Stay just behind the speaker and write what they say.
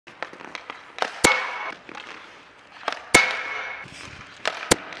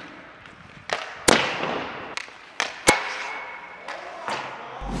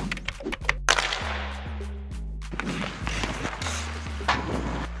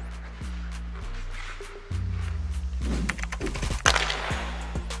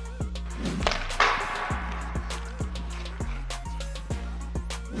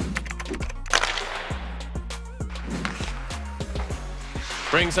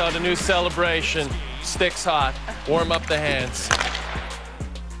brings out a new celebration. Sticks hot. Warm up the hands.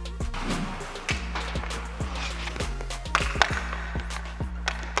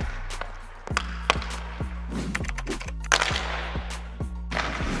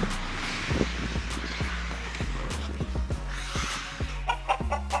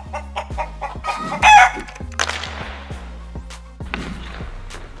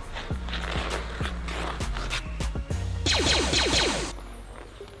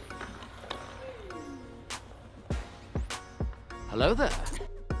 Hello there.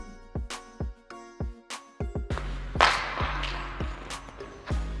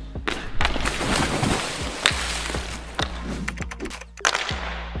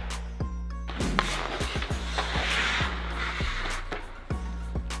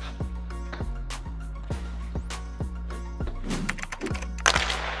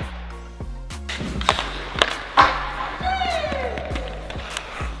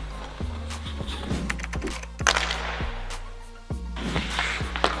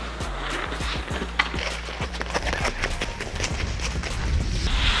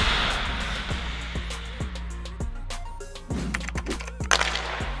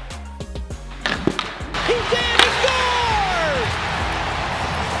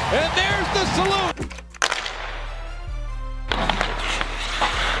 And there's the salute.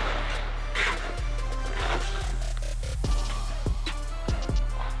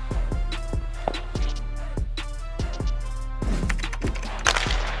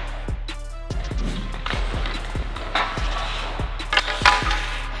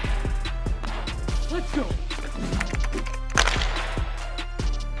 Let's go.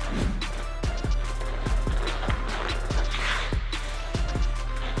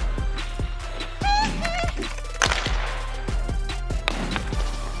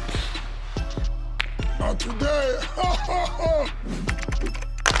 Not today.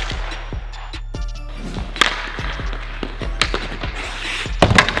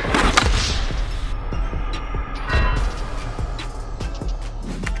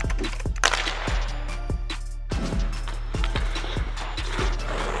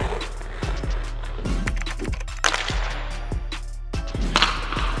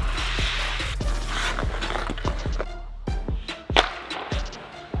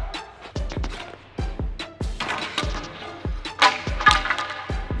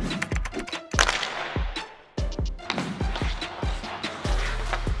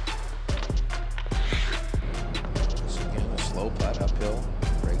 Slow putt uphill,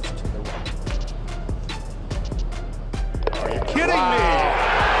 breaks to the right. Are you kidding me?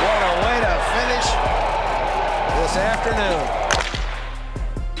 What a way to finish this afternoon.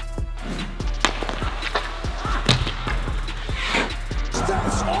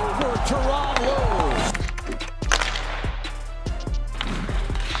 Steps over to Ron Lewis.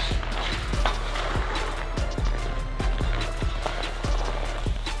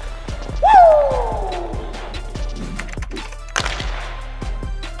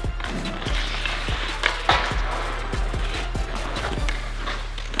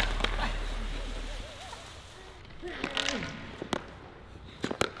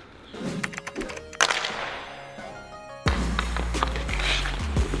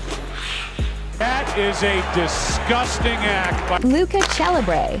 That is a disgusting act by Luca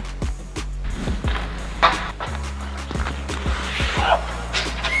Celebre.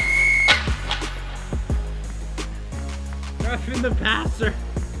 Roughing the passer.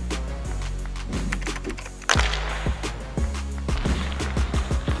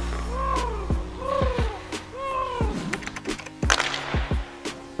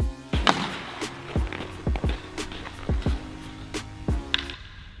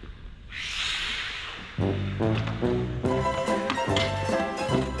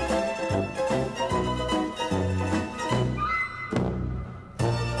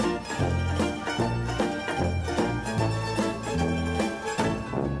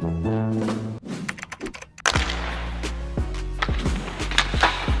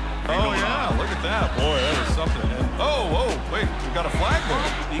 Oh yeah, look at that. Boy, that is something. And, oh, wait, we got a flag there.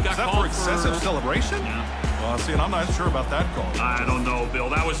 He got Is that called for excessive celebration? Yeah. Well, see, and I'm not sure about that call. I don't know, Bill.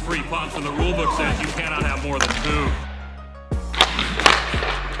 That was 3 pumps, and the rule book says you cannot have more than 2.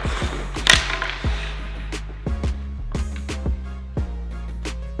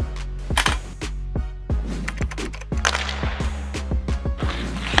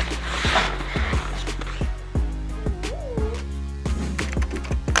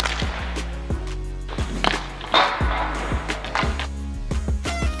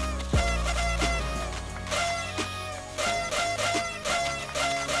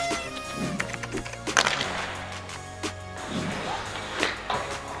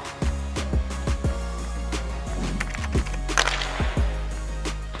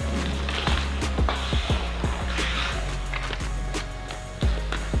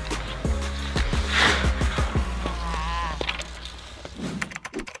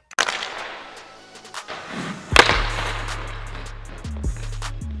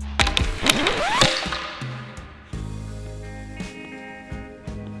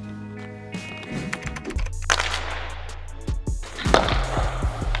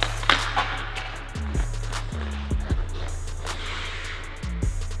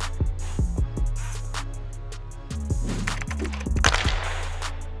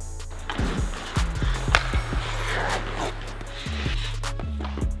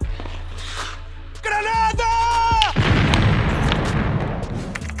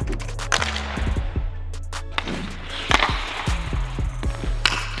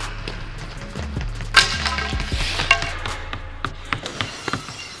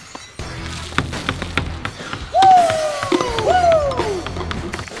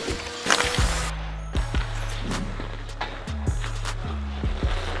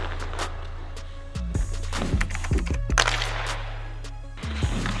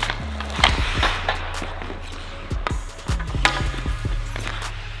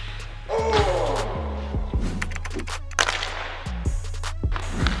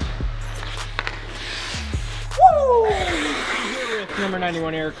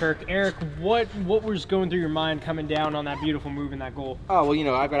 91, Eric Kirk. Eric, what was going through your mind coming down on that beautiful move in that goal? Oh, well, you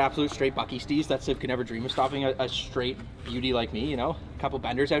know, I've got absolute straight Bucky steez. That Civ could never dream of stopping a straight beauty like me, you know. A couple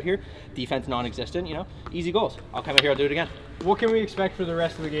benders out here. Defense non-existent, you know. Easy goals. I'll come out here, I'll do it again. What can we expect for the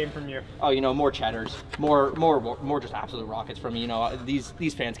rest of the game from you? Oh, you know, more cheddars. More just absolute rockets from me, you know.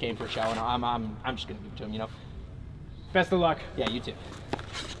 These fans came for a show, and I'm just going to give it to them, you know. Best of luck. Yeah, you too.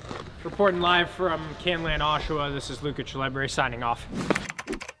 Reporting live from Canlan, Oshawa, this is Luca Celebre signing off.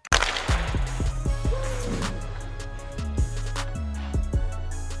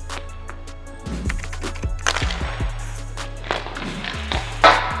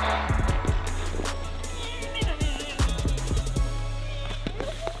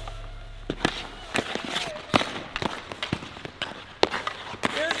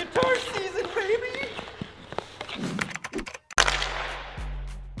 Guitar season, baby!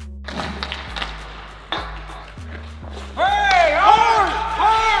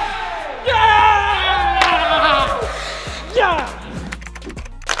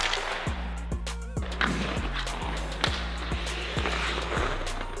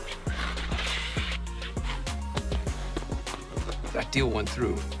 That deal went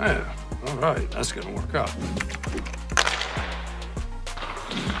through. Yeah, all right, that's gonna work out.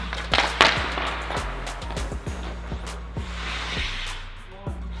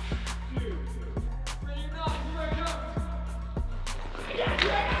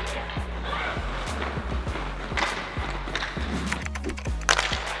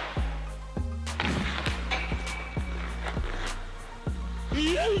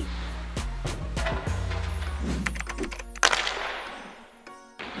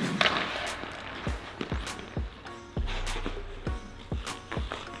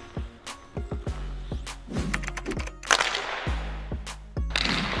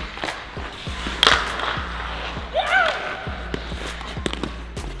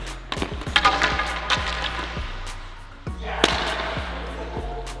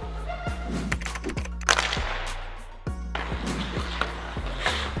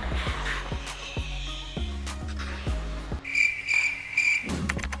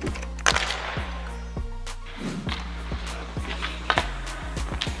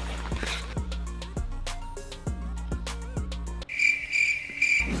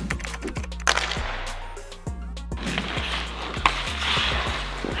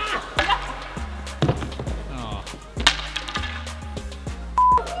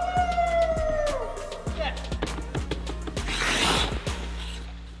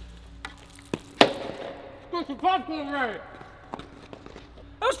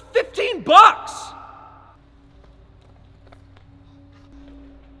 That was $15!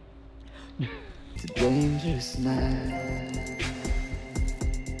 It's a dangerous night.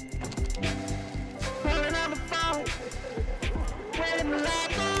 Calling on the phone, waiting to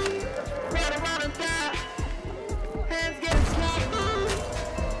lock on, ready to run and die. Hands getting sloppy.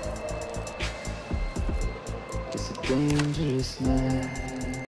 It's a dangerous night.